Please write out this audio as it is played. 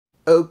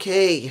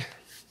Okay,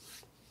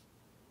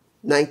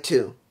 night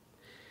 2.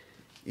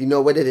 You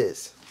know what it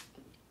is.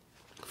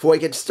 Before I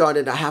get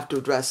started, I have to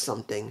address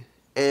something.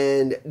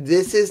 And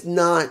this is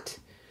not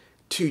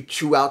to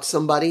chew out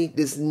somebody.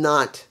 This is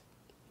not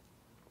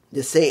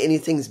to say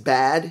anything's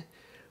bad.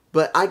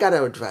 But I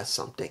gotta address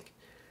something.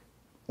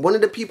 One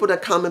of the people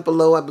that comment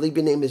below, I believe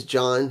your name is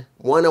John.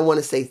 One, I want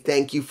to say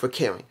thank you for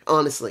caring.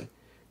 Honestly,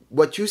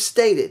 what you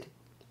stated,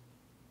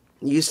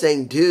 you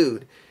saying,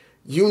 dude,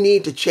 you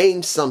need to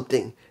change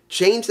something.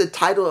 Change the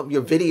title of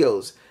your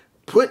videos.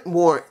 Put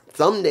more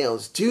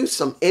thumbnails. Do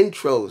some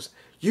intros.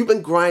 You've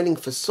been grinding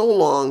for so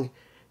long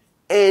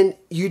and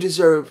you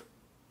deserve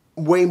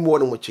way more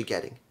than what you're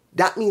getting.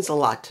 That means a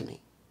lot to me.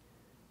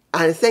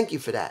 I thank you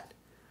for that.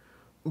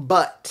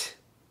 But,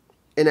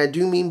 and I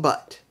do mean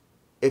but,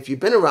 if you've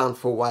been around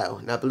for a while,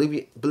 and I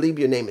believe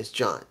your name is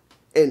John,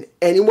 and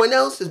anyone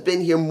else has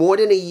been here more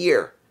than a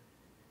year,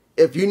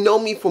 if you know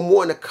me for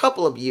more than a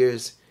couple of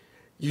years,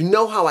 you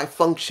know how I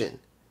function.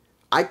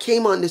 I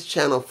came on this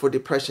channel for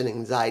depression and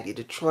anxiety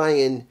to try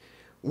and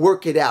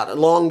work it out,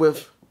 along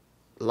with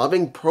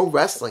loving pro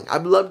wrestling.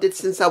 I've loved it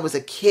since I was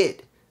a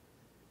kid,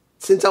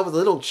 since I was a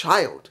little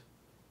child.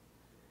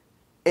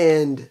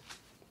 And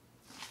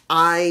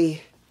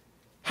I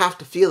have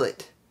to feel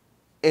it.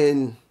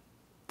 And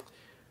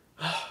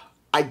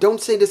I don't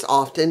say this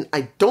often.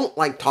 I don't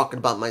like talking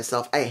about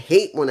myself. I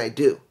hate when I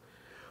do.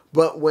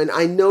 But when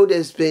I know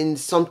there's been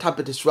some type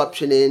of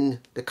disruption in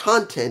the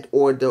content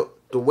or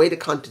the way the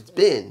content's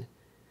been,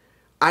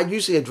 I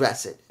usually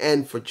address it.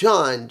 And for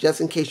John,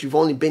 just in case you've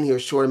only been here a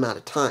short amount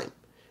of time,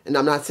 and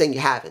I'm not saying you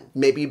haven't,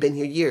 maybe you've been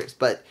here years,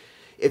 but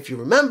if you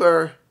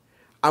remember,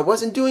 I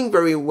wasn't doing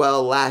very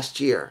well last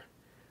year.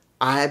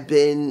 I have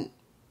been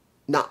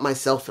not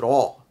myself at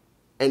all.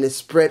 And it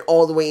spread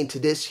all the way into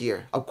this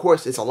year. Of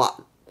course, it's a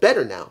lot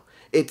better now.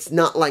 It's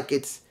not like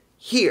it's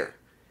here.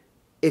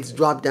 It's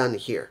dropped down to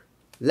here.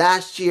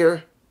 Last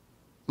year,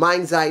 my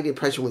anxiety and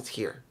depression was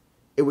here.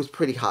 It was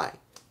pretty high.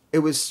 It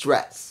was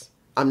stress.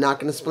 I'm not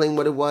going to explain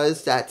what it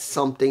was. That's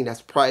something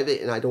that's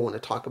private and I don't want to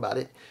talk about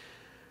it.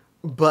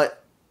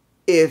 But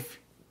if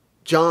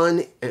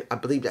John, I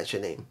believe that's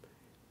your name,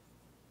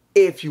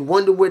 if you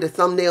wonder where the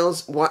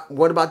thumbnails,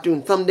 what about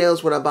doing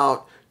thumbnails? What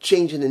about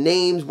changing the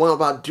names? What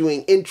about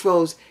doing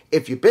intros?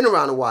 If you've been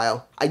around a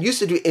while, I used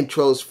to do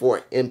intros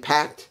for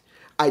Impact.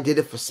 I did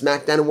it for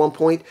SmackDown at one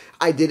point.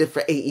 I did it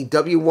for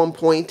AEW at one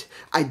point.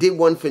 I did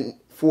one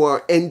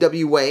for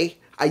NWA.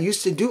 I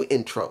used to do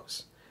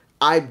intros.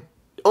 I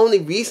only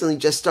recently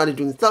just started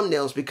doing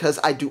thumbnails because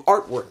I do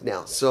artwork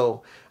now.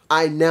 So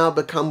I now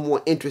become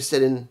more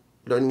interested in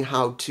learning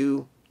how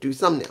to do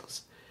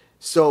thumbnails.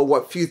 So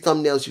what few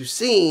thumbnails you've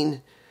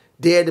seen,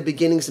 they're the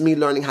beginnings of me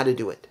learning how to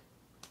do it.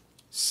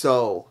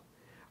 So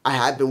I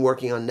have been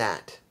working on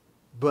that.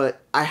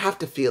 But I have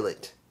to feel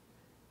it.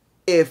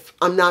 If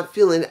I'm not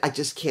feeling it, I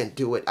just can't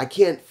do it. I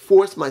can't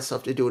force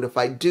myself to do it. If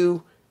I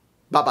do,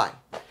 bye-bye.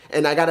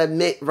 And I gotta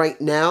admit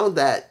right now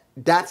that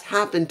that's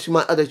happened to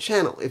my other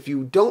channel. If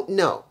you don't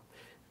know,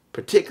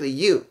 particularly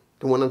you,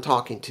 the one I'm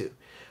talking to,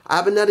 I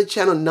have another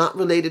channel not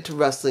related to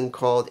wrestling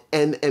called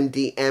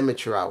MMD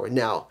Amateur Hour.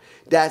 Now,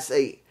 that's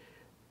a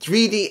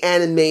 3D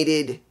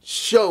animated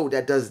show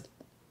that does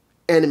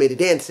animated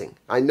dancing.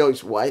 I know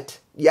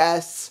what?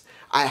 Yes,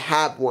 I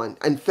have one.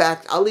 In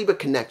fact, I'll leave a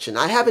connection.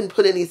 I haven't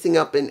put anything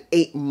up in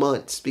 8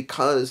 months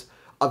because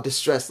of the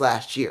stress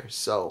last year.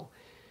 So,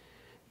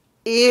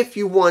 if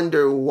you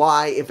wonder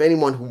why, if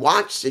anyone who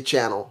watched the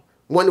channel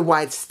wonder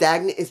why it's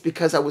stagnant, it's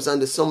because I was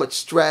under so much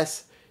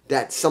stress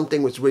that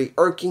something was really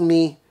irking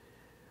me.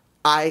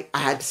 I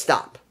had to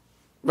stop.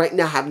 Right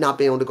now, I have not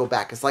been able to go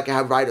back. It's like I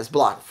have writer's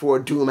block for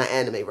doing my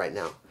anime right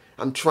now.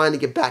 I'm trying to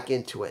get back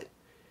into it.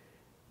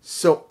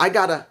 So I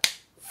gotta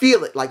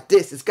feel it like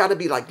this. It's gotta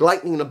be like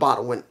lightning in a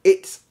bottle. When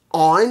it's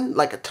on,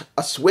 like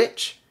a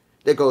switch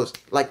that goes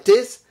like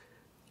this,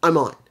 I'm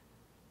on.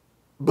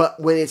 But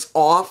when it's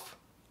off,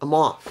 I'm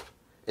off.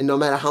 And no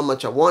matter how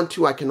much I want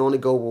to, I can only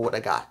go with what I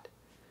got.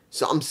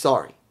 So I'm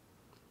sorry.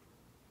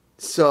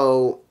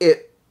 So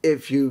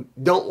if you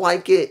don't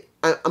like it,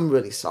 I'm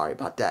really sorry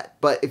about that.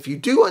 But if you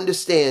do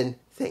understand,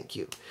 thank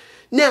you.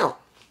 Now,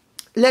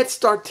 let's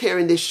start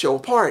tearing this show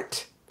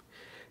apart.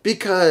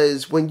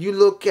 Because when you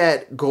look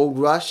at Gold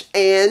Rush,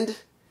 and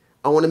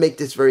I want to make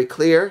this very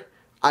clear,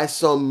 I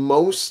saw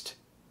most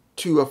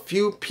to a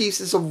few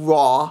pieces of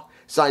Raw,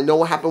 so I know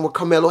what happened with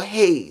Carmelo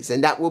Hayes,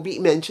 and that will be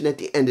mentioned at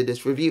the end of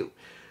this review.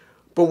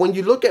 But when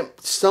you look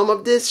at some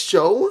of this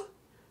show,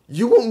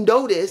 you will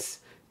notice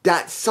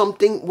that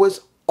something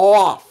was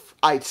off.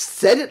 I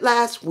said it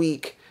last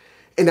week,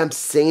 and I'm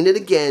saying it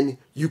again.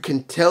 You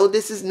can tell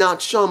this is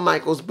not Shawn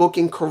Michaels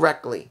booking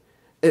correctly.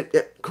 I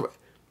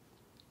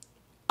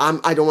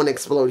don't want to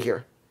explode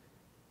here.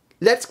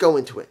 Let's go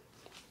into it.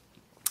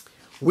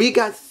 We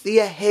got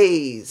Thea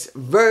Hayes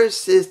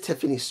versus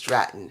Tiffany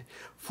Stratton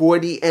for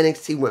the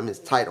NXT Women's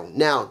title.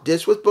 Now,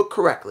 this was booked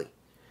correctly.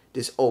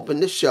 This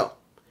opened the show.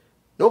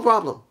 No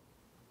problem.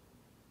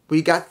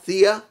 We got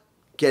Thea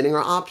getting her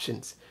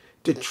options.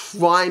 to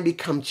try and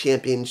become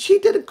champion. She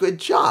did a good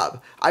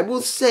job. I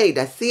will say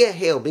that Thea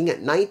Hale, being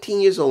at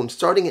 19 years old,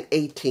 starting at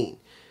 18,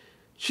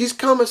 she's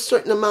come a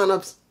certain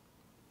amount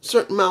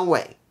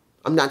way.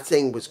 I'm not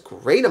saying it was a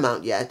great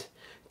amount yet,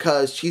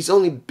 because she's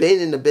only been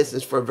in the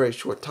business for a very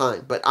short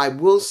time. But I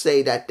will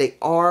say that they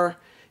are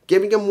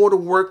giving her more to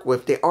work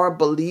with. They are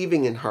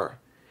believing in her.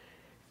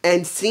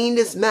 And seeing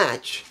this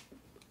match,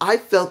 I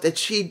felt that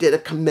she did a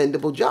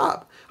commendable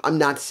job. I'm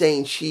not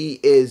saying she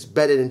is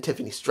better than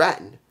Tiffany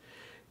Stratton.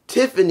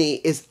 Tiffany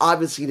is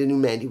obviously the new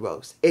Mandy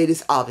Rose. It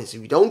is obvious.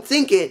 If you don't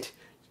think it,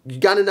 you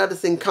got another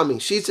thing coming.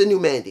 She's the new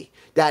Mandy.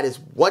 That is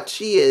what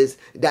she is.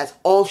 That's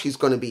all she's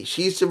going to be.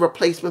 She's the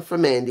replacement for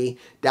Mandy.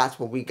 That's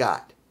what we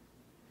got.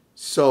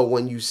 So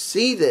when you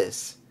see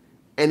this,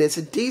 and it's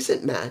a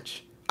decent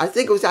match, I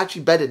think it was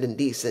actually better than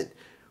decent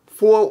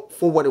for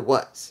what it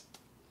was.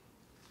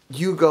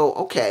 You go,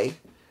 okay,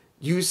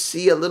 you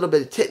see a little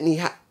bit of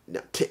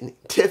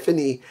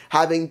Tiffany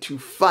having to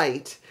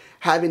fight,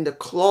 having to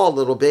claw a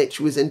little bit.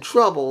 She was in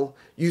trouble.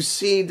 You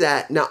see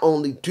that not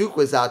only Duke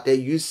was out there,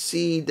 you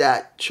see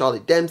that Charlie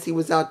Dempsey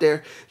was out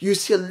there. You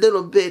see a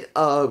little bit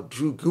of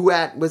Drew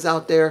Gulak was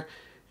out there.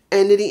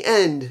 And in the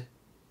end,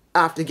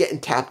 after getting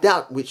tapped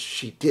out, which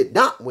she did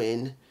not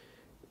win,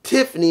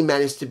 Tiffany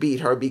managed to beat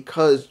her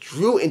because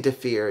Drew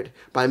interfered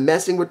by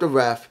messing with the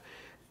ref.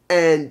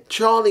 And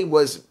Charlie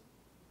was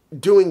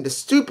doing the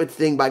stupid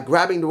thing by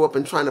grabbing the rope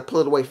and trying to pull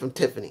it away from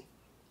Tiffany.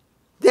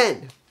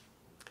 Then,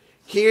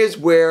 here's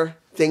where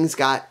things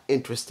got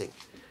interesting.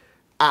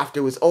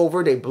 After it was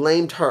over, they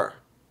blamed her.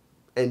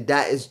 And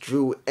that is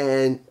Drew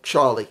and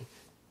Charlie.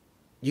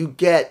 You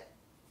get,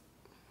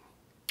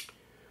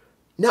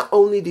 not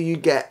only do you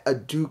get a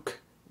Duke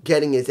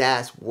getting his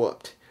ass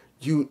whooped,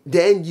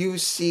 then you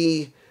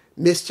see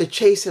Mr.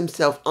 Chase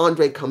himself,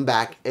 Andre, come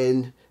back,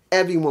 and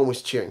everyone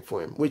was cheering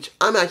for him, which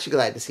I'm actually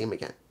glad to see him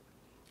again.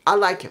 I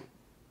like him.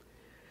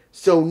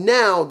 So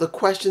now the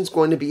question's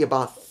going to be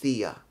about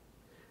Thea.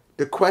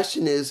 The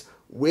question is,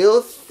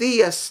 will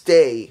Thea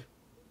stay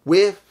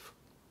with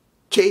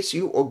Chase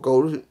U or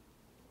go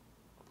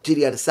to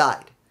the other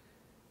side?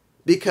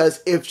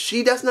 Because if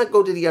she does not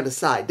go to the other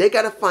side, they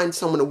got to find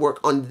someone to work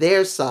on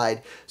their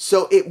side,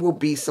 so it will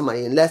be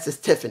somebody, unless it's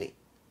Tiffany.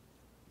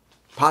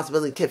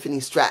 Possibly Tiffany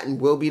Stratton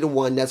will be the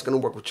one that's going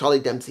to work with Charlie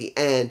Dempsey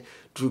and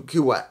Drew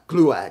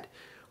Gulak.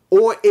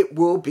 Or it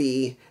will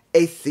be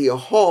a Thea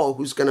Hall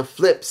who's going to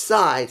flip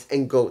sides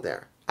and go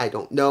there. I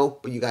don't know,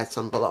 but you guys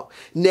tell me below.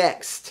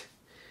 Next,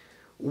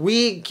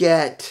 we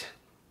get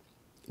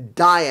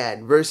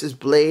Dyad versus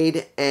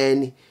Blade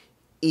and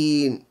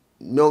Inofi.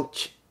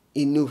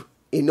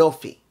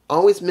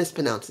 Always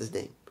mispronounce his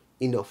name.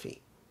 Inofi.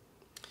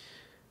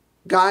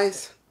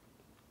 Guys,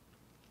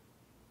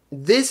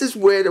 this is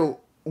where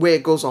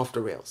it goes off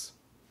the rails.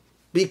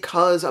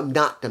 Because of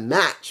not the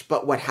match,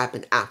 but what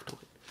happened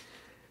afterward.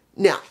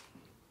 Now,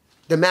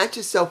 the match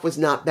itself was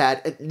not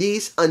bad, at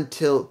least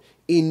until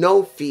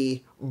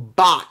Inofi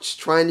botched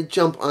trying to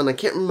jump on, I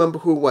can't remember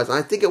who it was.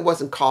 I think it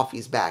wasn't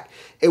Coffey's back.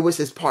 It was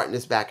his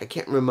partner's back. I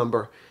can't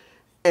remember.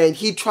 And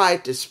he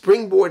tried to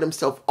springboard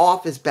himself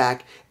off his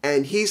back,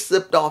 and he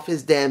slipped off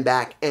his damn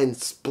back and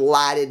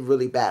splatted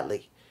really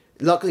badly.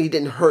 Luckily, he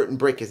didn't hurt and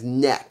break his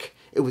neck.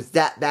 It was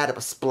that bad of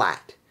a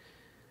splat.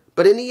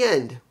 But in the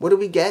end, what do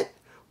we get?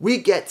 We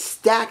get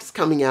Stacks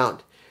coming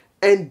out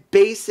and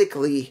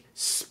basically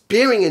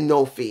spearing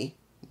Inofi,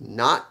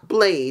 not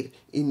Blade,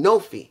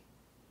 Inofi,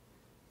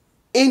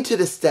 into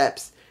the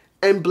steps,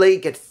 and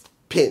Blade gets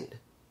pinned.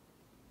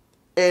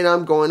 And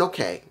I'm going,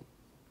 okay,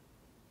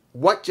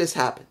 what just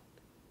happened?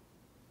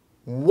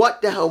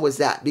 What the hell was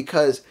that?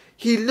 Because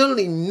he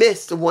literally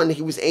missed the one that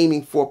he was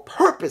aiming for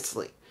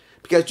purposely.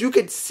 Because you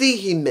could see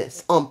he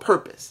missed on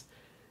purpose.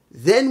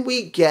 Then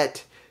we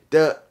get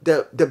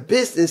the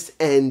business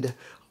end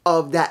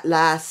of that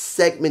last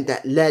segment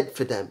that led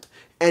for them.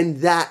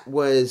 And that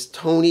was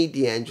Tony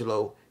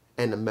D'Angelo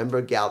and a member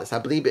of Gallus. I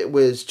believe it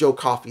was Joe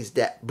Coffey's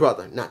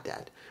brother, not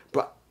dad.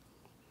 But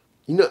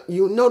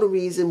you know the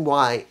reason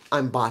why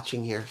I'm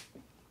botching here.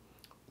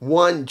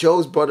 One,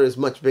 Joe's brother is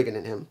much bigger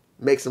than him.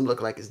 Makes him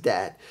look like his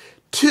dad.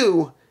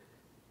 Two,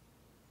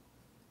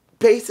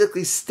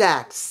 basically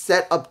Stacks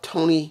set up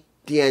Tony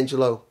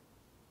D'Angelo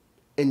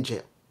in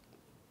jail.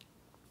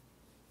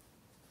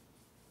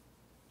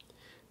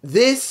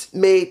 This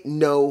made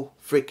no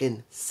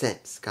freaking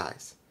sense,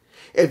 guys.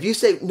 If you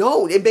say,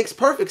 no, it makes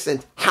perfect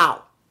sense.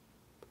 How?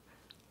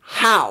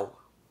 How?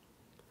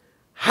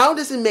 How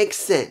does it make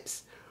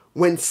sense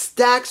when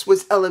Stacks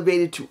was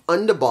elevated to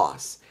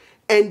underboss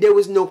and there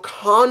was no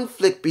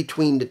conflict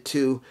between the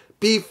two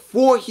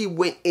before he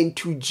went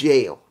into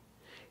jail?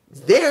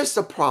 There's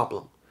the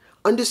problem.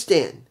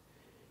 Understand,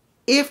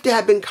 if there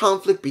had been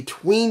conflict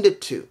between the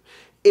two,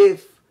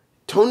 if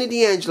Tony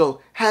D'Angelo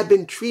had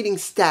been treating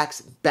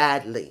Stacks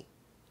badly,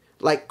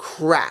 like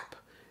crap,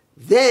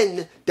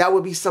 then that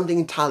would be something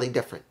entirely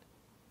different.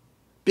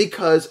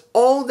 Because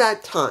all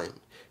that time,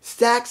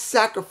 Stacks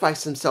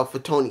sacrificed himself for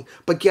Tony.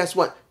 But guess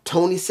what?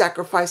 Tony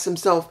sacrificed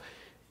himself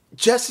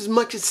just as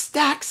much as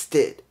Stacks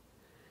did.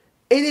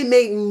 And it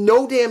made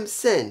no damn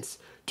sense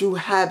to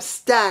have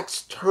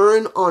Stacks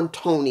turn on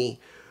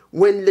Tony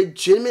when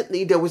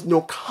legitimately there was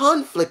no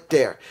conflict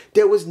there.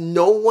 There was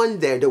no one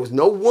there. There was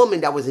no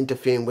woman that was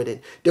interfering with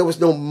it. There was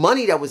no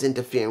money that was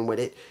interfering with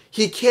it.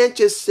 He can't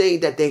just say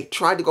that they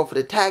tried to go for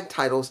the tag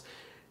titles.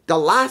 The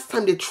last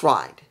time they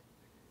tried,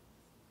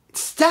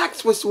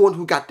 Stacks was the one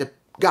who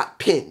got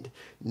pinned,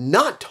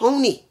 not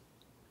Tony.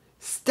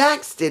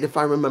 Stacks did, if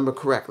I remember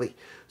correctly.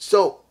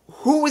 So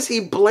who is he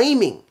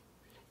blaming?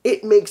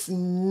 It makes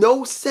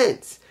no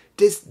sense.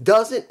 This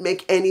doesn't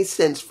make any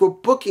sense for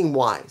booking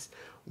wise.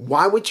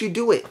 Why would you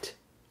do it?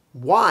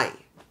 Why?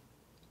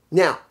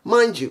 Now,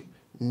 mind you,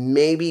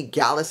 maybe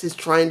Gallus is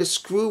trying to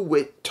screw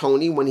with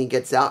Tony when he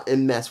gets out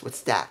and mess with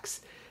Stacks.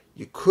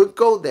 You could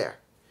go there.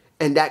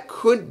 And that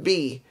could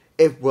be,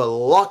 if we're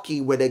lucky,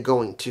 where they're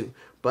going to.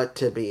 But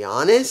to be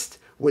honest,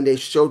 when they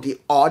showed the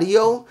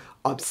audio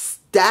of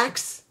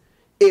Stacks,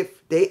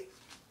 if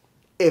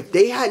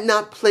they had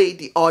not played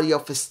the audio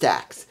for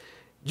Stacks,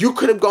 you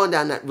could have gone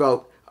down that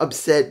road and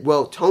said,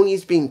 well,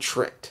 Tony's being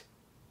tricked.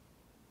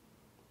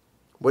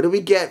 What do we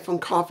get from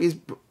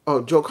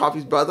Joe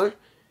Coffey's brother?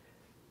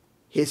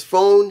 His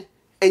phone,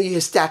 and you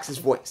hear Stacks'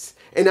 voice.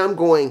 And I'm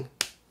going,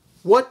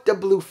 what the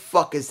blue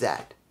fuck is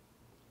that?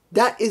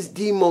 That is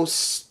the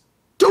most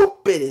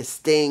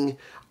stupidest thing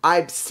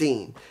I've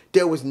seen.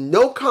 There was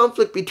no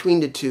conflict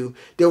between the two.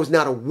 There was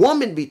not a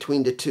woman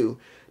between the two.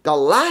 The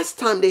last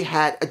time they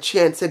had a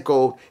chance at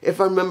gold,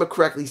 if I remember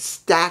correctly,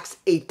 Stacks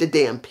ate the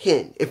damn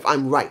pin. If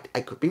I'm right.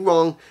 I could be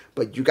wrong,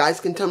 but you guys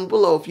can tell me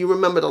below if you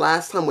remember the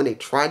last time when they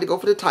tried to go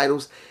for the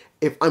titles.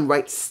 If I'm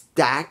right,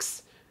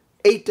 Stacks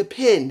ate the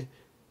pin.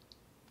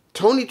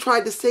 Tony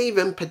tried to save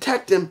him,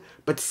 protect him,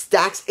 but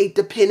Stacks ate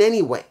the pin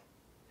anyway.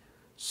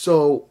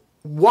 So,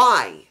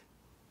 why?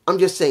 I'm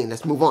just saying,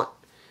 let's move on.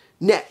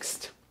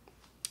 Next,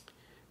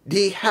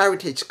 the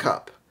Heritage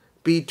Cup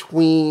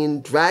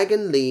between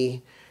Dragon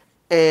Lee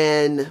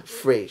and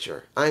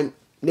Frazier. I'm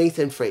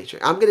Nathan Frazier.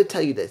 I'm going to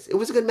tell you this. It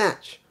was a good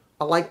match.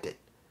 I liked it.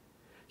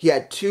 He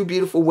had two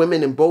beautiful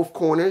women in both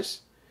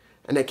corners.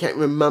 And I can't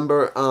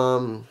remember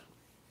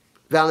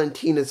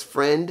Valentina's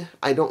friend.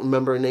 I don't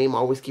remember her name. I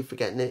always keep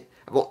forgetting it.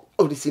 I've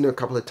only seen her a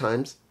couple of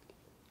times.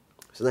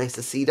 It was nice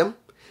to see them.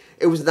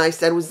 It was nice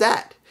that it was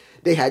that.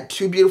 They had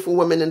two beautiful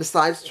women in the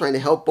sides trying to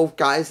help both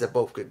guys. They're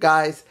both good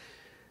guys.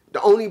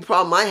 The only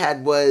problem I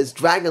had was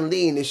Dragon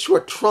Lee in his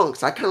short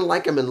trunks. I kind of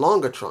like him in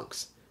longer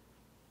trunks.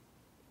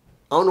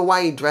 I don't know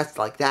why he dressed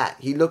like that.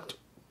 He looked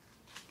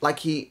like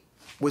he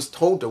was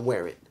told to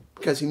wear it.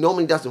 Because he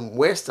normally doesn't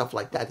wear stuff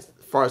like that, as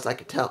far as I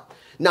could tell.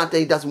 Not that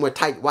he doesn't wear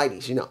tight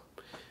whities, you know.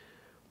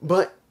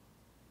 But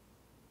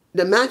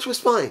the match was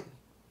fine.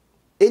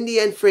 In the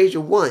end, Frazier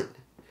won.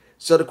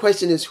 So the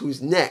question is,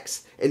 who's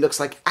next? It looks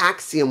like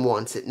Axiom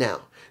wants it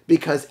now.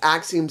 Because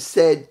Axiom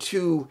said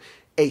to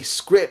a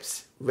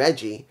Scripps,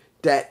 Reggie,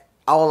 that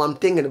all I'm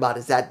thinking about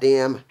is that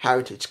damn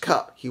Heritage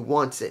Cup. He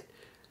wants it.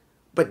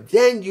 But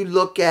then you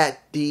look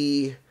at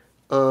the,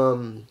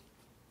 I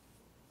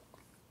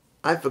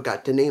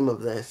forgot the name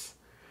of this,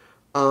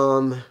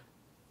 the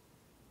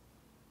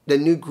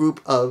new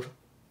group of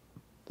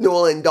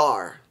Noel and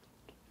Dar.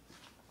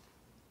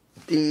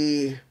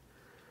 The,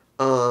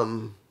 I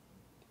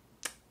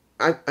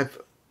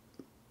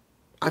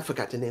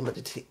forgot the name of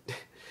the team.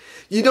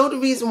 You know the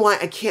reason why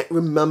I can't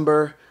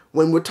remember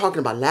when we're talking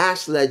about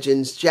Lash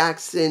Legends,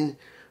 Jackson,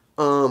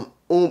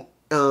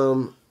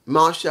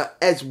 Masha,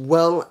 as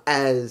well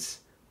as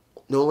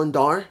Nolan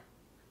Dar?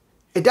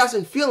 It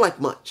doesn't feel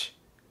like much.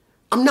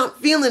 I'm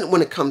not feeling it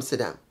when it comes to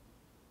them.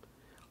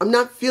 I'm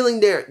not feeling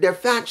their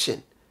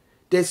faction.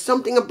 There's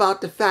something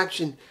about the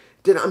faction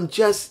that I'm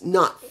just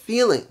not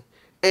feeling.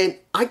 And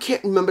I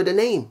can't remember the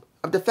name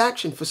of the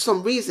faction for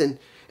some reason.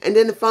 And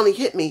then it finally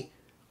hit me.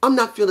 I'm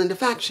not feeling the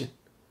faction.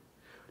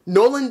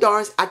 Nolan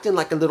Dar's acting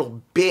like a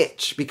little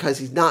bitch because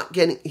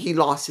he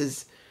lost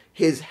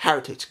his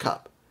Heritage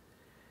Cup.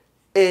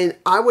 And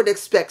I would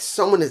expect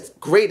someone as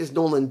great as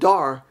Nolan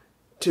Dar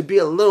to be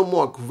a little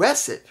more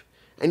aggressive.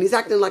 And he's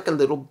acting like a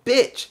little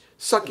bitch,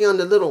 sucking on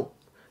the little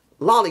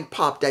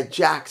lollipop that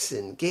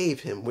Jackson gave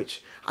him,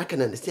 which I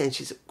can understand.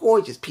 She's a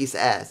gorgeous piece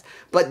of ass.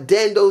 But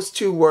then those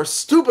two were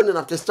stupid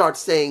enough to start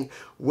saying,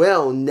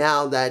 well,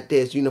 now that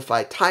there's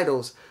unified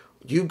titles,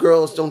 you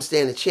girls don't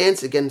stand a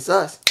chance against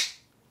us.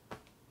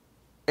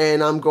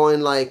 And I'm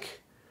going like,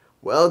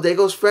 well, there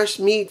goes fresh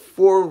meat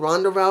for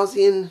Ronda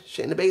Rousey and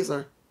Shayna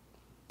Baszler.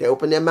 They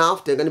open their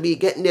mouth, they're going to be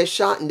getting their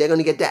shot, and they're going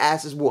to get their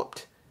asses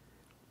whooped.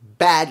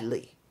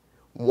 Badly.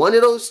 One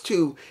of those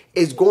two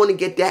is going to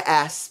get their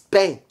ass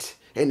spanked.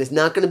 And it's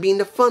not going to be in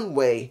the fun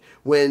way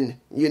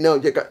when, you know,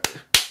 you're going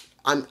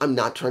I'm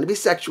not trying to be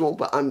sexual,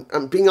 but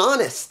I'm being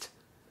honest.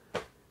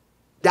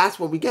 That's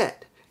what we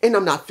get. And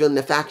I'm not feeling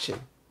the faction.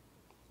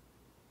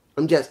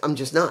 I'm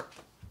just not.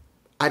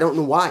 I don't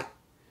know why.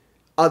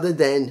 Other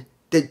than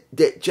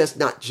they're just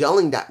not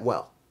gelling that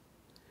well.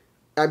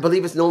 I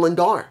believe it's Nolan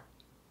Dar.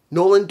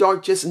 Nolan Dar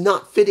just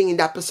not fitting in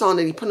that persona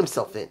that he put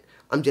himself in.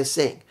 I'm just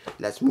saying.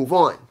 Let's move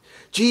on.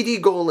 G.D.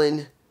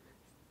 Golan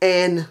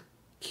and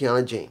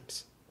Kiana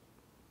James.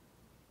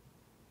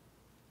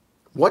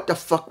 What the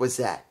fuck was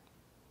that?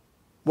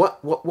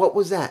 What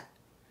was that?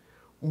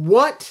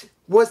 What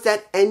was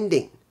that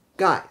ending?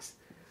 Guys,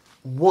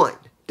 one,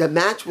 the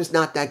match was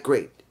not that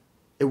great.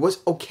 It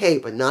was okay,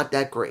 but not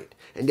that great.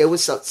 And there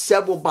was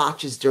several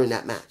botches during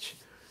that match.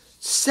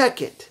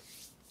 Second,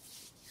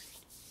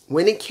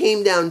 when it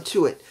came down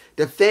to it,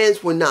 the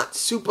fans were not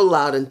super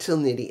loud until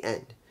near the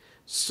end.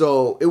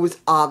 So it was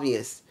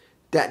obvious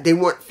that they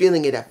weren't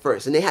feeling it at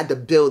first. And they had to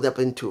build up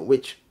into it,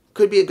 which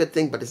could be a good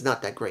thing, but it's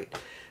not that great.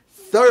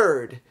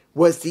 Third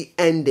was the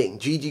ending.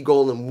 Gigi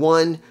Goldin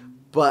won,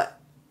 but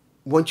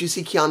once you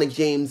see Kiana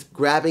James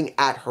grabbing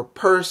at her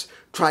purse,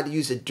 tried to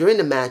use it during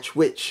the match,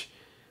 which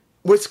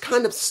was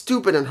kind of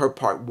stupid on her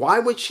part. Why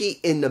would she,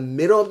 in the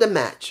middle of the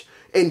match,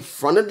 in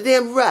front of the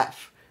damn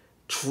ref,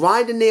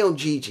 try to nail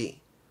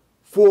Gigi?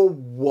 For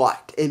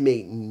what? It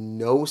made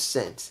no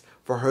sense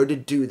for her to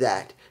do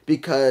that,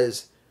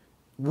 because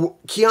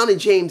Kiana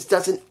James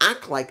doesn't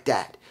act like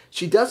that.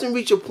 She doesn't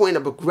reach a point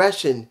of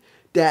aggression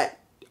that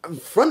in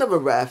front of a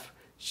ref,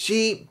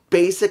 she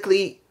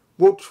basically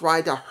will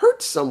try to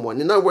hurt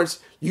someone. In other words,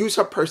 use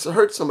her purse to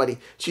hurt somebody.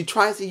 She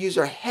tries to use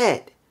her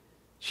head.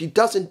 She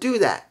doesn't do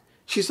that.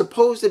 She's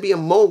supposed to be a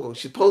mogul.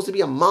 She's supposed to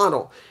be a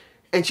model.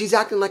 And she's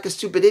acting like a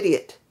stupid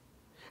idiot.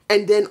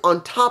 And then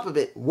on top of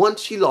it,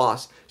 once she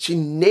lost, she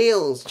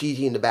nails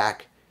Gigi in the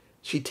back.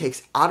 She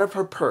takes out of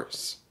her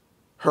purse,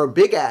 her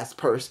big-ass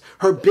purse,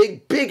 her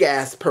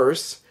big-ass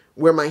purse,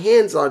 where my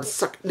hands are,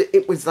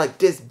 it was like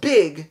this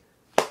big,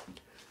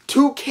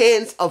 2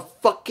 cans of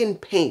fucking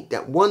paint.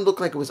 That one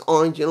looked like it was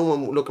orange, the other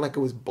one looked like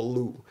it was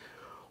blue.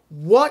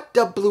 What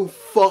the blue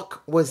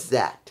fuck was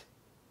that?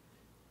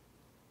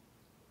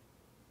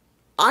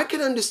 I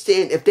could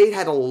understand if they'd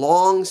had a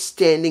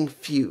long-standing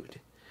feud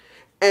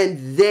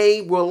and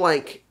they were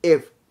like,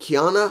 if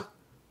Kiana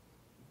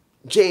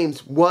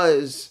James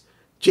was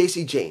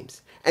JC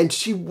James and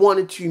she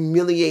wanted to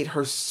humiliate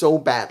her so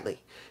badly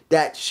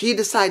that she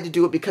decided to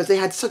do it because they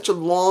had such a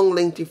long,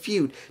 lengthy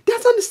feud.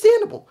 That's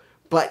understandable.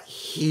 But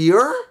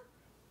here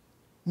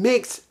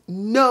makes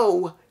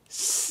no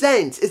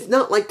sense. It's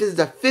not like this is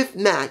the 5th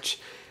match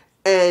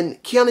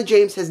and Kiana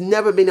James has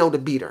never been able to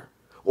beat her.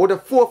 Or the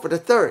 4th or the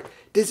 3rd.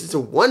 This is the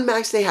one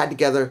match they had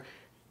together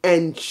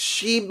and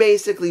she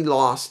basically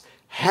lost,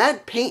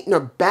 had paint in her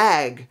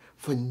bag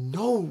for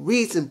no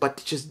reason but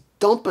to just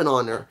dump it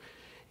on her.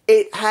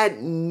 It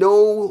had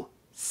no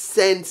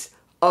sense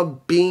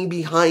of being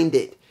behind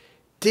it.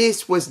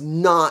 This was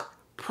not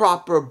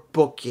proper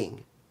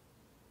booking.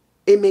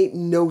 It made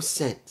no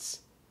sense.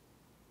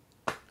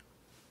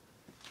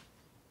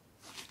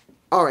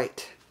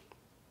 Alright.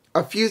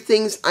 A few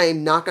things I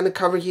am not going to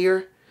cover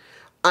here.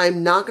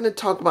 I'm not going to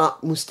talk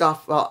about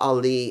Mustafa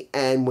Ali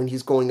and when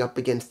he's going up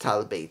against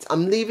Tyler Bates.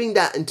 I'm leaving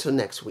that until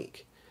next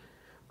week.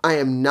 I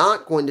am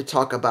not going to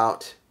talk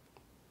about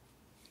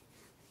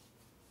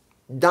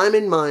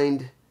Diamond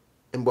Mine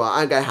and, well,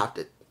 I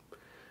gotta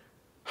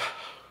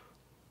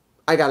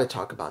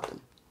talk about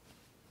them.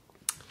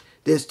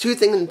 There's 2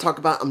 things I'm going to talk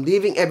about. I'm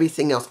leaving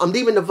everything else. I'm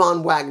leaving the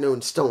Von Wagner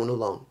and Stone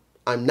alone.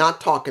 I'm not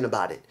talking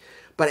about it.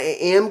 But I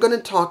am going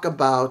to talk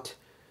about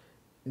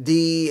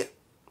the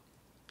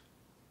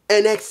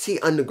NXT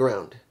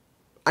Underground.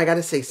 I got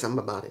to say something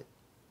about it.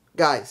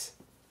 Guys,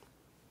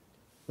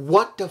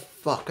 what the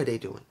fuck are they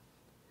doing?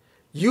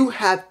 You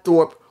have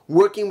Thorpe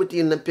working with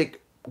the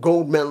Olympic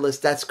gold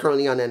medalist that's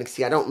currently on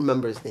NXT. I don't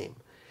remember his name.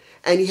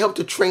 And he helped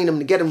to train him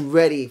to get him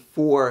ready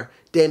for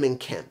Damon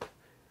Kemp.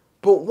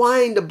 But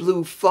why in the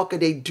blue fuck are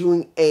they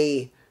doing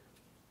a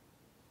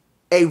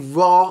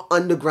Raw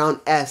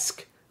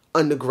Underground-esque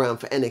Underground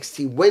for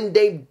NXT when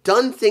they've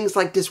done things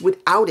like this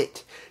without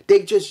it?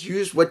 They just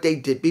used what they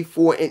did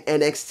before in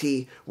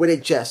NXT where they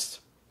just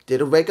did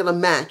a regular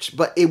match,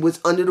 but it was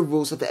under the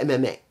rules of the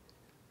MMA.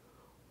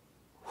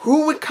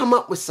 Who would come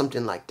up with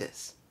something like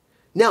this?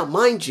 Now,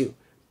 mind you,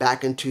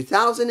 back in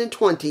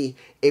 2020,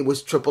 it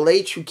was Triple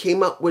H who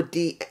came up with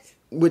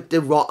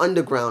the Raw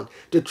Underground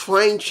to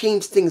try and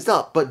change things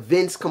up, but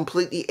Vince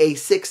completely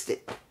A6'd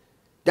it.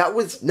 That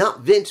was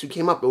not Vince who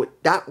came up with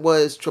it. That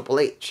was Triple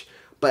H.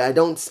 But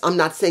I'm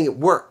not saying it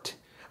worked.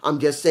 I'm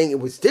just saying it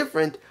was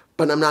different,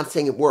 but I'm not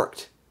saying it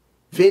worked.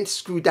 Vince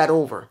screwed that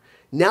over.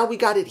 Now we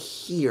got it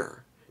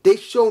here. They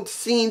showed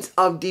scenes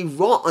of the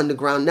Raw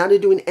Underground. Now they're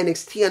doing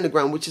NXT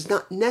Underground, which is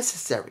not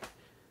necessary.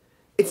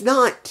 It's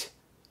not.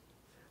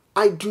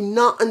 I do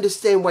not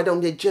understand why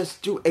don't they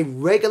just do a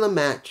regular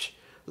match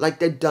like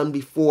they've done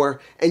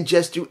before and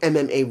just do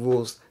MMA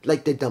rules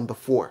like they've done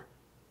before.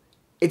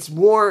 It's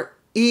more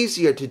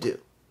easier to do.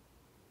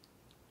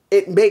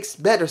 It makes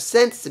better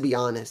sense, to be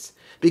honest,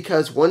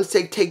 because once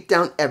they take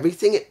down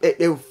everything,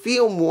 it'll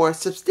feel more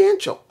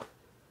substantial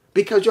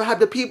because you'll have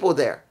the people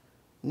there.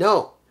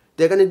 No,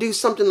 they're going to do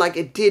something like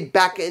it did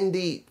back in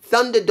the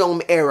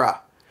Thunderdome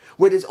era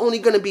where there's only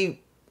going to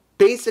be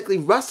basically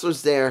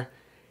wrestlers there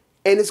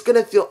and it's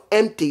going to feel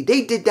empty.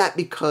 They did that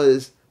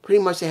because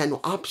pretty much they had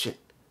no option.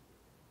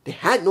 They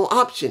had no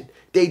option.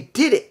 They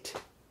did it.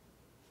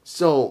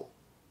 So,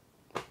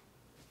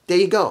 there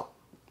you go.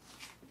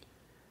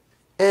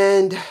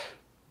 And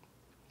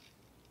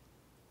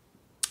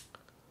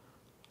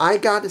I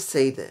gotta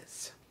say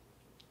this.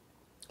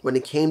 When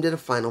it came to the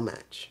final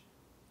match,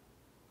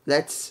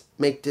 let's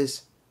make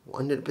this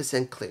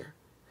 100% clear.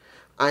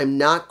 I'm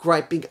not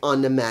griping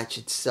on the match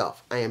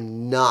itself. I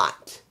am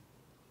not.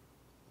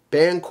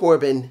 Baron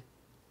Corbin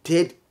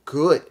did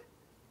good.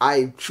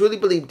 I truly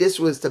believe this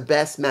was the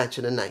best match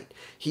of the night.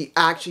 He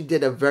actually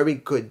did a very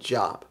good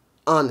job.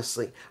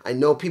 Honestly, I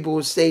know people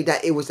will say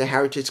that it was a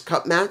Heritage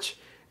Cup match,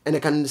 and I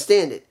can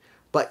understand it.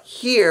 But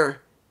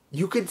here,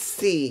 you could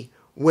see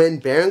when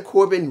Baron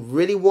Corbin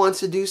really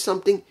wants to do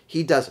something,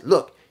 he does it.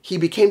 Look, he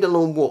became the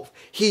Lone Wolf.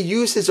 He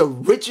used his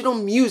original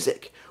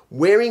music,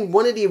 wearing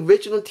one of the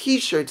original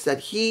t-shirts that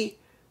he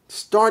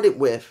started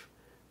with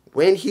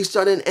when he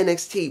started in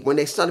NXT, when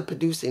they started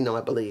producing them,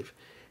 I believe.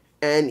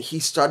 And he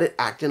started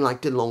acting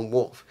like the Lone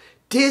Wolf.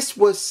 This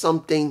was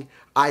something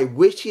I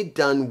wish he'd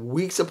done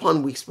weeks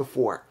upon weeks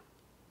before.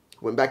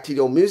 Went back to the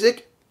old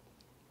music,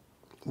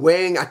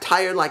 wearing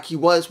attire like he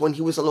was when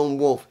he was a Lone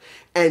Wolf,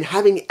 and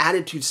having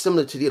attitude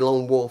similar to the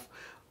Lone Wolf.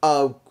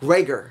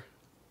 Gregor,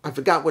 I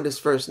forgot what his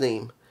first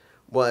name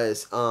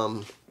was,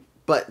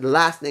 but the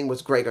last name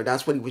was Gregor.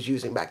 That's what he was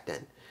using back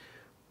then.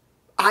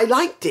 I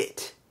liked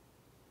it.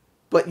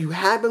 But you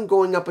have him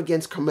going up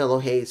against Carmelo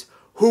Hayes,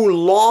 who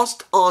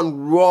lost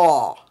on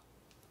Raw.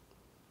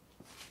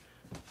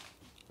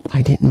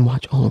 I didn't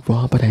watch all of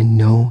Raw, but I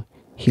know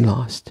he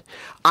lost.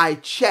 I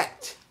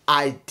checked.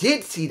 I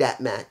did see that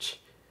match.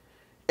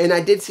 And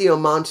I did see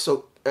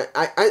Alonso.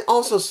 I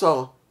also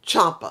saw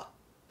Ciampa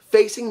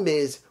facing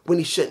Miz when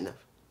he shouldn't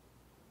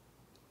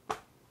have.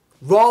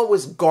 Raw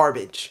was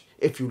garbage.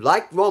 If you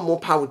liked Raw, more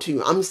power to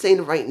you. I'm saying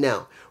it right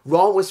now.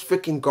 Raw was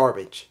freaking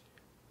garbage.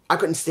 I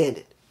couldn't stand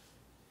it.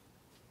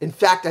 In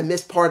fact, I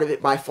missed part of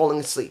it by falling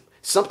asleep.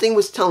 Something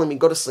was telling me,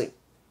 go to sleep.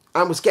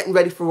 I was getting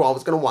ready for Raw. I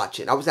was going to watch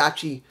it. I was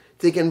actually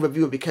thinking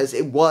review it because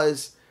it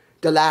was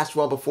the last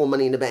Raw before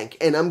Money in the Bank.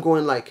 And I'm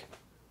going like,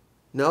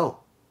 no.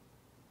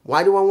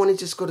 Why do I want to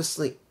just go to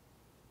sleep?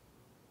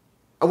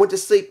 I went to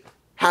sleep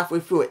halfway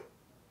through it.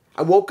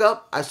 I woke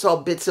up. I saw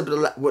bits of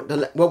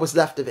what was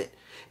left of it.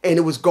 And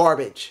it was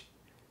garbage.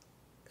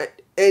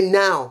 And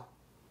now,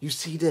 you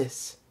see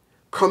this.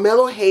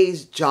 Carmelo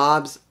Hayes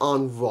jobs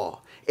on Raw.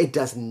 It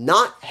does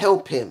not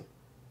help him.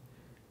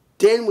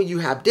 Then when you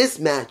have this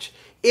match,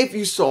 if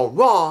you saw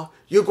Raw,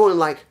 you're going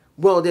like,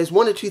 well, there's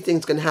one or two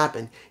things going to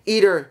happen.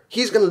 Either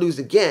he's going to lose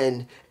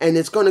again, and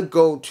it's going to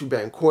go to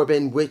Baron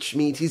Corbin, which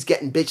means he's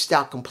getting bitched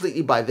out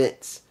completely by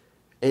Vince.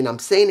 And I'm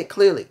saying it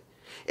clearly.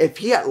 If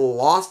he had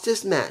lost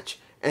this match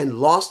and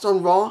lost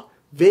on Raw,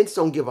 Vince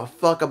don't give a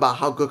fuck about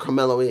how good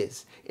Carmelo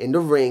is. In the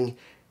ring,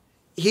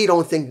 he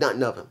don't think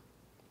nothing of him.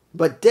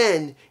 But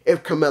then,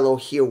 if Carmelo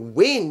here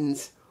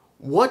wins,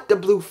 what the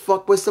blue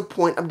fuck was the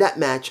point of that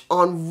match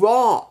on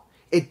Raw?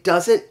 It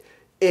doesn't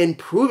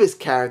improve his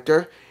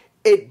character.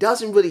 It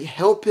doesn't really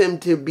help him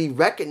to be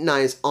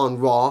recognized on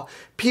Raw.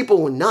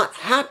 People were not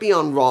happy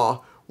on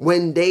Raw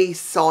when they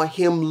saw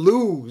him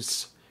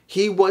lose.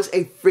 He was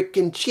a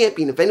freaking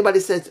champion. If anybody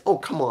says, oh,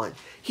 come on,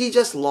 he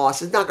just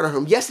lost, it's not going to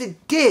hurt him. Yes,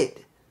 it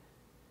did.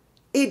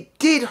 It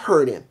did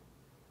hurt him.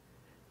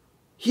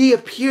 He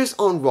appears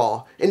on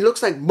Raw, and it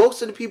looks like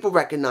most of the people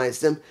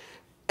recognize him,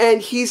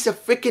 and he's a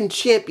freaking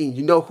champion.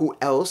 You know who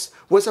else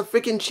was a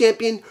freaking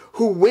champion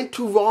who went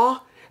to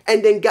Raw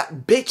and then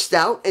got bitched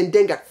out and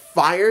then got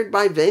fired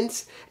by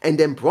Vince and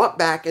then brought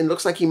back and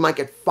looks like he might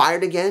get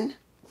fired again?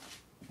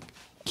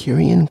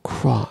 Karrion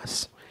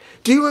Kross.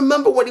 Do you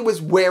remember what he was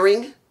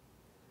wearing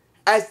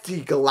as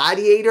the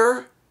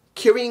gladiator?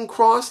 Karrion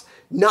Kross,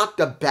 not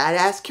the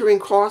badass Karrion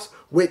Kross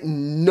with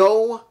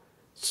no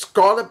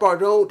Scarlett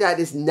Bordeaux that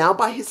is now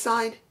by his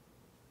side.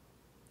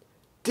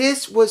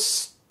 This was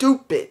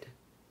stupid.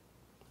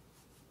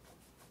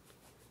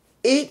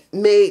 It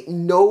made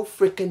no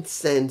freaking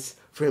sense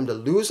for him to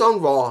lose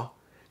on Raw,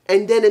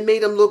 and then it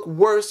made him look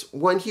worse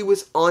when he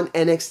was on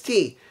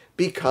NXT,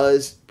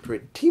 because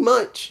pretty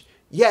much,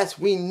 yes,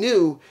 we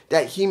knew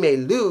that he may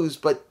lose,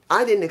 but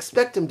I didn't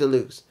expect him to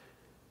lose.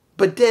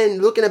 But then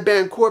looking at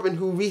Baron Corbin,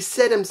 who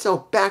reset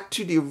himself back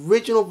to the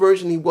original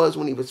version he was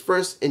when he was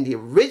first in the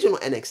original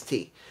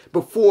NXT,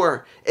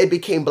 before it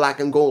became black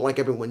and gold like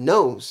everyone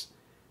knows.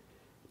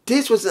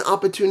 This was an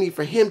opportunity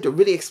for him to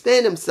really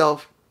expand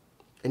himself,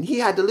 and he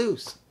had to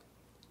lose.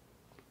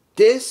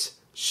 This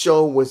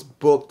show was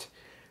booked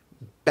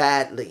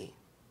badly.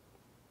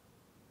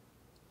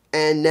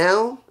 And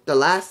now, the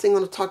last thing I'm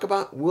going to talk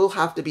about will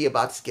have to be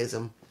about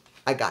Schism.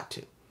 I got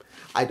to.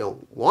 I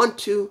don't want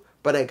to,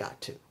 but I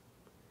got to.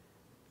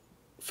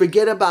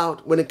 Forget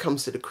about when it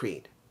comes to the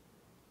Creed.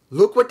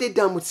 Look what they've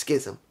done with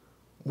Schism.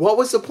 What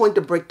was the point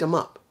to break them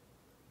up?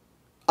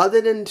 Other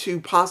than to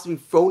possibly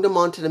throw them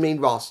onto the main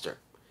roster.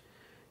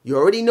 You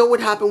already know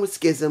what happened with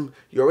Schism.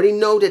 You already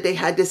know that they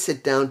had to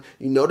sit down.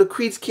 You know the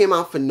Creeds came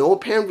out for no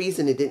apparent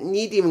reason. They didn't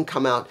need to even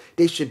come out.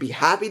 They should be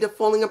happy they're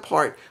falling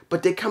apart.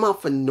 But they come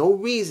out for no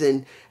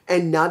reason.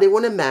 And now they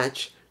want a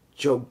match.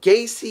 Joe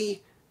Gacy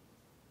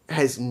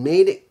has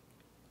made it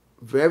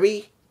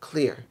very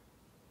clear.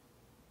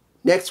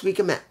 Next week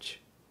a match.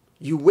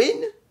 You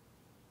win.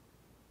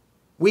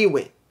 We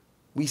win.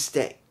 We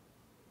stay.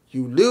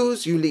 You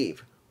lose, you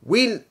leave.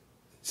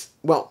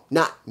 Well,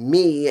 not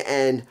me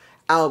and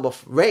Alba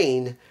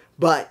Rain,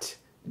 but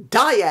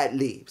Dyad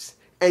leaves.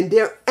 And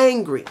they're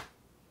angry.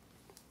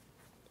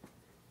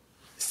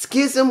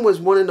 Schism was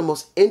one of the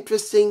most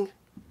interesting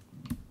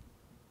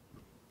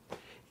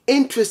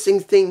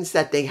things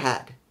that they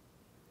had.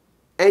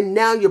 And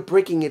now you're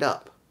breaking it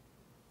up.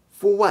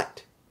 For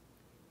what?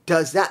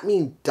 Does that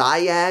mean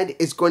Dyad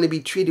is going to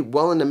be treated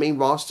well in the main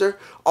roster?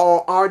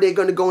 Or are they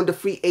going to go into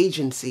free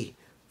agency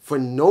for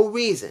no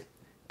reason?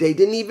 They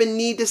didn't even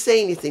need to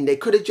say anything. They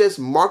could have just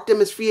marked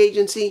them as free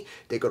agency.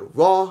 They go to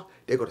Raw,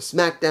 they go to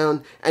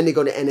SmackDown, and they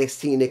go to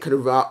NXT, and they could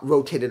have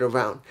rotated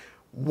around.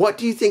 What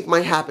do you think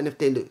might happen if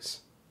they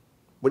lose?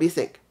 What do you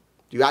think?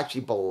 Do you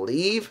actually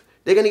believe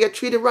they're going to get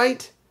treated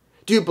right?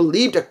 Do you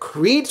believe the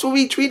Creeds will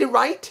be treated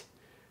right?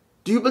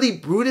 Do you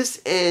believe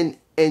Brutus and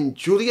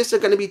Julius are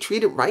going to be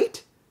treated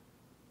right?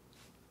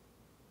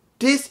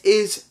 This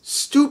is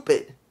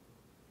stupid.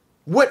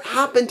 What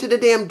happened to the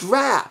damn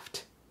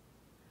draft?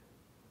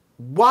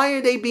 Why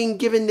are they being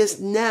given this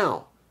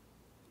now?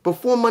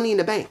 Before Money in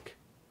the Bank?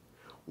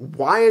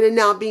 Why are they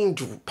now being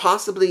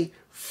possibly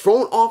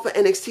thrown off of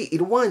NXT?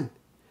 Either one.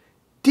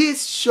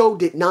 This show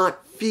did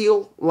not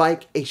feel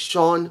like a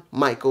Shawn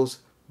Michaels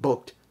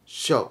booked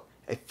show.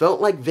 It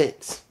felt like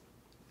Vince.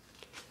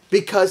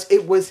 Because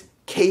it was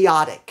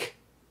chaotic.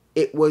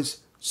 It was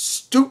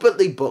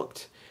stupidly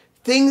booked.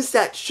 Things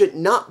that should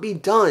not be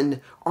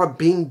done are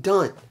being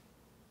done.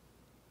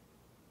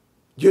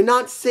 You're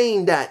not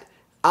saying that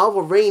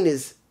Alva Rain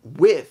is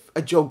with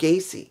a Joe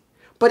Gacy,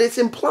 but it's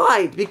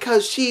implied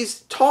because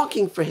she's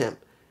talking for him.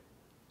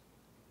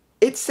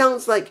 It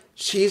sounds like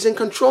she's in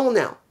control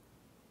now.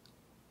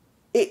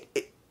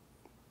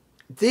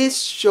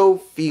 This show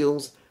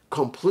feels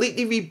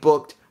completely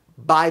rebooked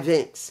by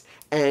Vince.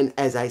 And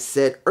as I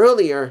said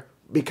earlier,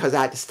 because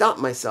I had to stop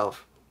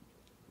myself,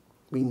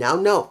 we now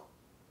know.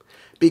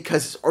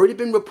 Because it's already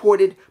been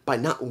reported by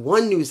not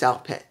one news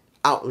outlet.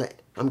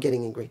 I'm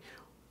getting angry.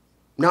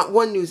 Not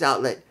one news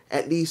outlet.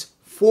 At least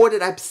 4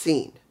 that I've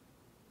seen.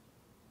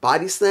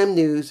 Body Slam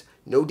News,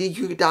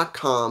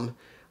 NoDQ.com.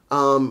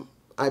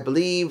 I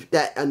believe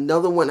that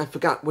another one, I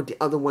forgot what the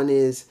other one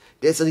is.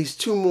 There's at least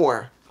 2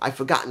 more. I've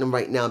forgotten them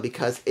right now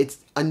because it's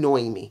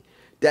annoying me.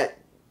 That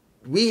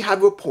we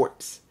have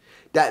reports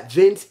that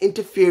Vince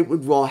interfered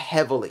with Raw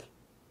heavily.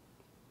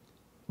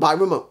 By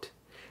remote.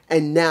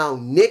 And now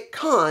Nick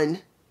Khan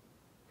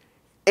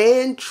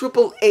and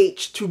Triple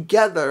H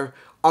together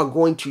are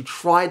going to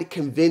try to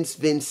convince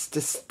Vince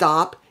to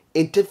stop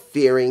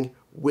interfering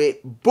with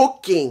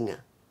booking.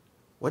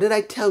 What did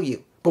I tell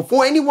you?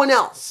 Before anyone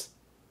else.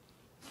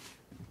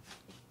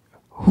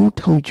 Who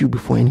told you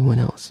before anyone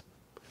else?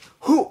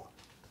 Who?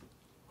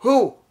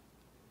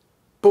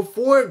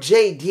 Before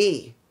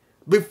JD.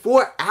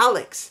 Before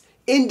Alex.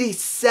 In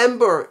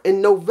December,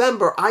 in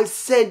November, I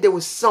said there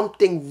was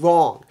something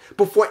wrong.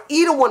 Before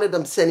either one of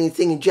them said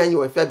anything in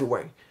January,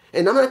 February.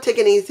 And I'm not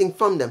taking anything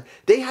from them.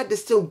 They had to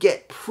still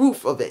get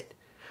proof of it.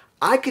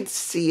 I could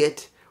see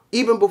it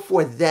even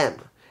before them.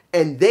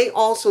 And they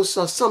also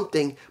saw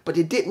something, but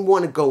they didn't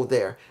want to go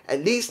there.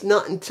 At least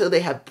not until they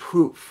had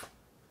proof.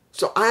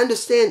 So I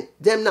understand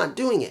them not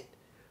doing it.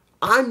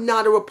 I'm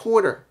not a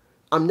reporter.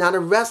 I'm not a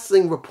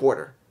wrestling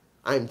reporter.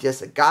 I'm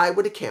just a guy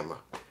with a camera.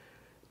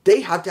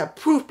 They have to have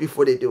proof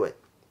before they do it.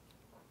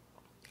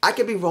 I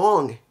could be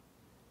wrong.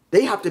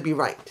 They have to be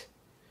right.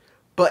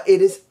 But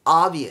it is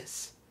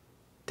obvious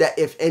that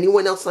if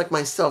anyone else like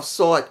myself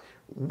saw it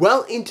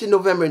well into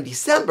November and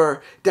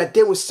December, that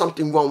there was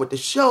something wrong with the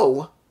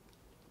show,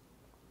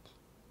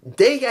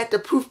 they had the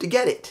proof to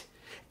get it.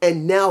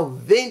 And now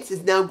Vince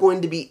is now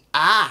going to be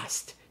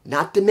asked,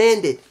 not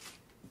demanded.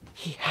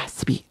 He has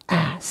to be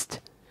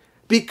asked,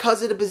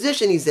 because of the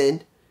position he's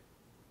in,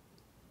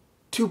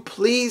 to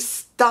please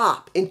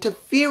stop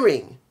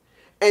interfering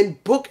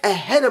and book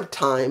ahead of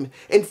time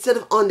instead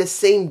of on the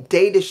same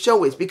day the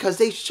show is. Because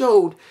they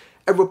showed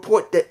a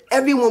report that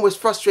everyone was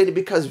frustrated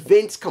because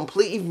Vince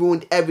completely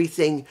ruined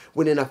everything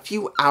within a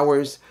few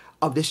hours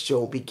of the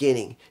show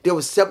beginning. There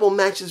were several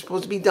matches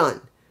supposed to be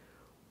done.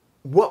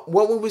 What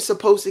were we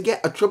supposed to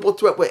get? A triple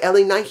threat with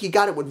LA Knight? He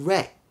got it with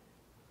Ray.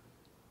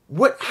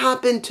 What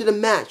happened to the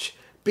match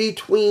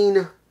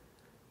between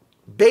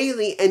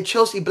Bayley and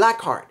Chelsea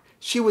Blackheart?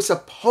 She was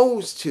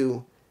supposed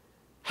to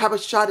have a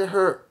shot at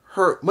her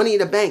Money in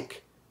the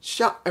Bank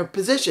shot or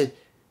position.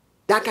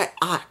 That got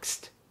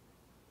axed.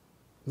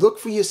 Look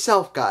for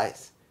yourself,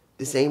 guys.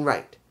 This ain't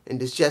right.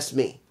 And it's just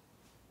me.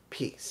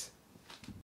 Peace.